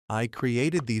I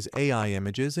created these AI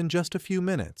images in just a few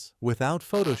minutes, without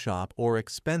Photoshop or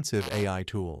expensive AI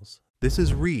tools. This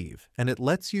is Reve, and it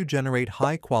lets you generate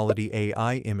high-quality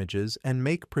AI images and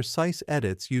make precise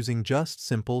edits using just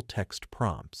simple text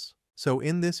prompts. So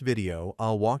in this video,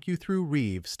 I'll walk you through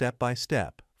Reve step by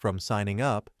step, from signing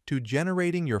up to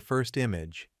generating your first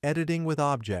image, editing with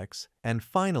objects, and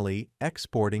finally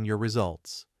exporting your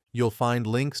results. You'll find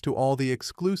links to all the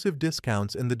exclusive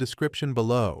discounts in the description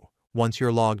below. Once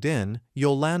you're logged in,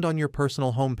 you'll land on your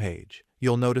personal homepage.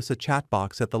 You'll notice a chat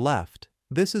box at the left.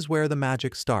 This is where the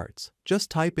magic starts. Just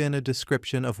type in a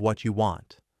description of what you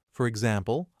want. For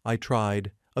example, I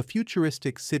tried a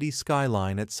futuristic city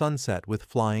skyline at sunset with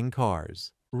flying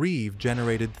cars. Reve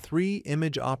generated 3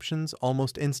 image options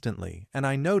almost instantly, and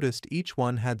I noticed each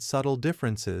one had subtle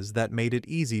differences that made it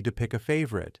easy to pick a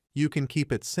favorite. You can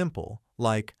keep it simple,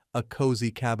 like a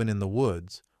cozy cabin in the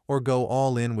woods, or go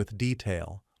all in with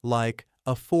detail, like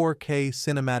a 4K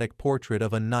cinematic portrait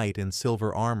of a knight in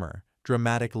silver armor,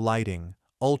 dramatic lighting,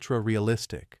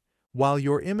 ultra-realistic. While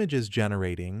your image is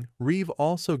generating, Reve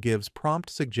also gives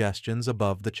prompt suggestions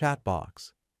above the chat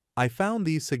box. I found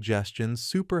these suggestions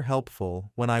super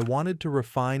helpful when I wanted to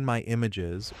refine my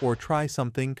images or try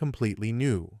something completely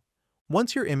new.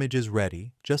 Once your image is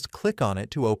ready, just click on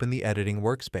it to open the editing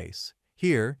workspace.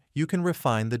 Here, you can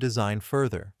refine the design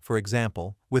further. For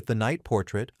example, with the knight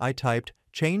portrait, I typed,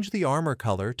 "Change the armor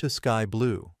color to sky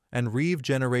blue," and Reve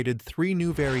generated 3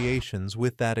 new variations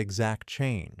with that exact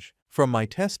change. From my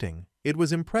testing, it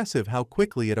was impressive how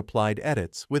quickly it applied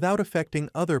edits without affecting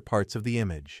other parts of the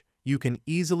image. You can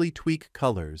easily tweak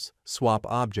colors, swap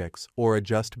objects, or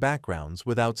adjust backgrounds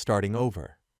without starting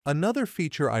over. Another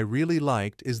feature I really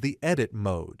liked is the edit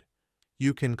mode.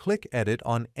 You can click edit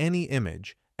on any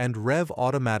image, and Reve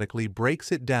automatically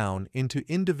breaks it down into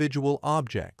individual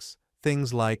objects,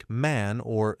 things like man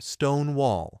or stone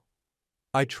wall.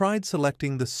 I tried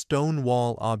selecting the stone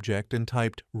wall object and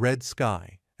typed red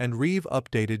sky, and Reve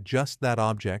updated just that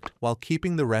object while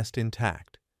keeping the rest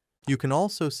intact. You can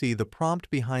also see the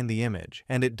prompt behind the image,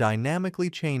 and it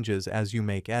dynamically changes as you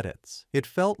make edits. It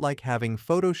felt like having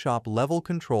Photoshop level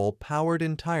control powered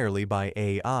entirely by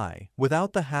AI,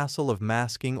 without the hassle of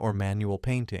masking or manual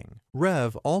painting.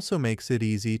 Reve also makes it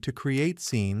easy to create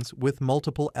scenes with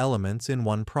multiple elements in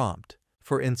one prompt.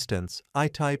 For instance, I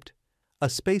typed a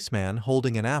spaceman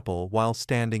holding an apple while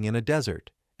standing in a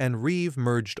desert, and Reve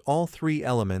merged all 3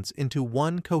 elements into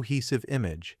one cohesive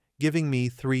image, giving me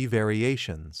 3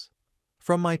 variations.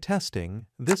 From my testing,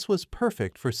 this was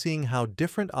perfect for seeing how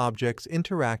different objects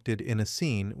interacted in a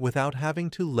scene without having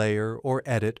to layer or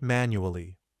edit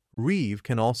manually. Reve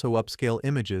can also upscale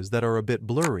images that are a bit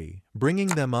blurry, bringing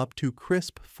them up to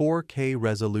crisp 4K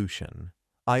resolution.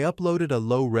 I uploaded a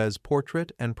low-res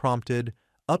portrait and prompted,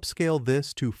 "Upscale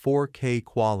this to 4K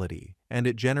quality," and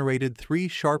it generated 3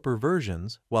 sharper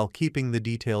versions while keeping the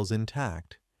details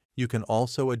intact. You can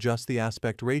also adjust the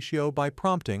aspect ratio by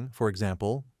prompting, for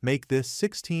example, "Make this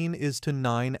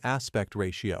 16:9 aspect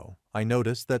ratio." I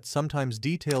noticed that sometimes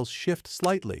details shift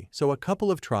slightly, so a couple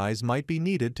of tries might be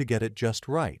needed to get it just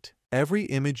right. Every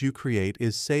image you create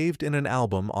is saved in an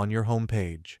album on your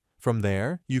homepage. From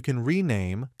there, you can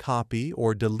rename, copy,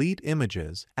 or delete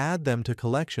images, add them to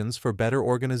collections for better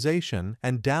organization,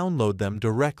 and download them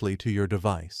directly to your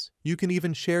device. You can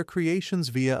even share creations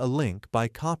via a link by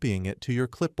copying it to your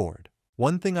clipboard.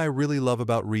 One thing I really love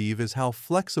about Reve is how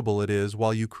flexible it is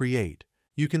while you create.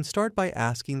 You can start by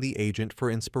asking the agent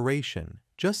for inspiration.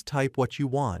 Just type what you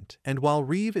want, and while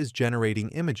Reve is generating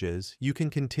images, you can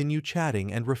continue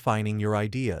chatting and refining your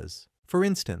ideas. For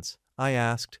instance, I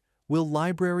asked, "Will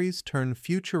libraries turn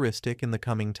futuristic in the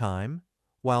coming time?"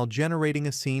 while generating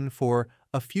a scene for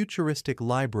a futuristic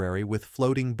library with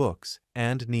floating books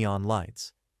and neon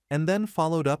lights, and then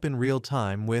followed up in real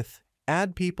time with,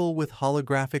 "Add people with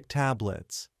holographic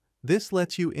tablets." This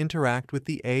lets you interact with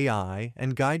the AI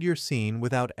and guide your scene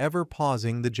without ever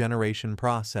pausing the generation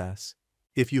process.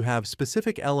 If you have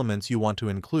specific elements you want to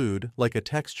include, like a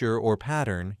texture or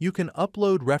pattern, you can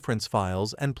upload reference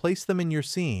files and place them in your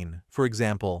scene. For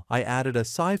example, I added a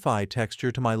sci-fi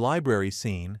texture to my library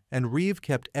scene, and Reve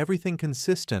kept everything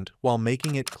consistent while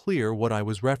making it clear what I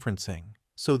was referencing.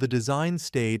 So the design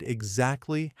stayed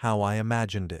exactly how I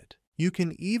imagined it. You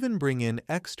can even bring in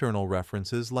external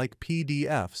references like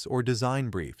PDFs or design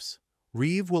briefs.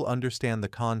 Reve will understand the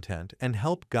content and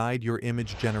help guide your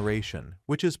image generation,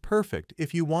 which is perfect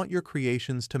if you want your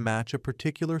creations to match a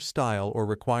particular style or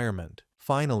requirement.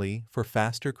 Finally, for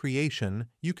faster creation,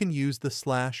 you can use the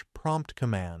 /prompt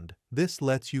command. This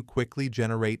lets you quickly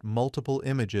generate multiple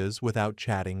images without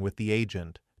chatting with the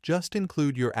agent. Just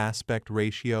include your aspect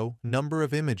ratio, number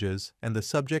of images, and the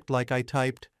subject like I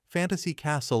typed fantasy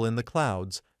castle in the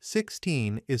clouds,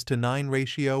 16:9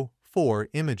 ratio, 4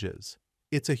 images.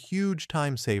 It's a huge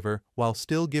time saver while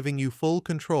still giving you full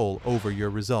control over your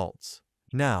results.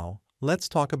 Now, let's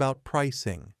talk about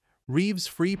pricing. Reve's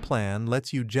free plan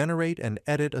lets you generate and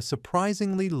edit a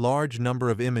surprisingly large number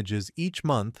of images each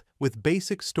month with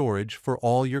basic storage for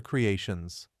all your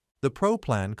creations. The Pro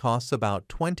plan costs about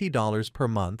 $20 per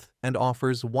month and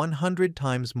offers 100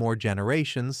 times more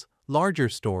generations, larger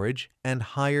storage, and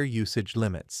higher usage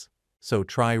limits. So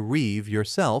try Reve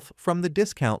yourself from the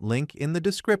discount link in the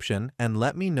description and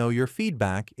let me know your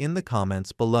feedback in the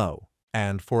comments below.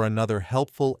 And for another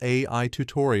helpful AI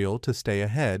tutorial to stay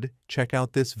ahead, check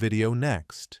out this video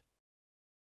next.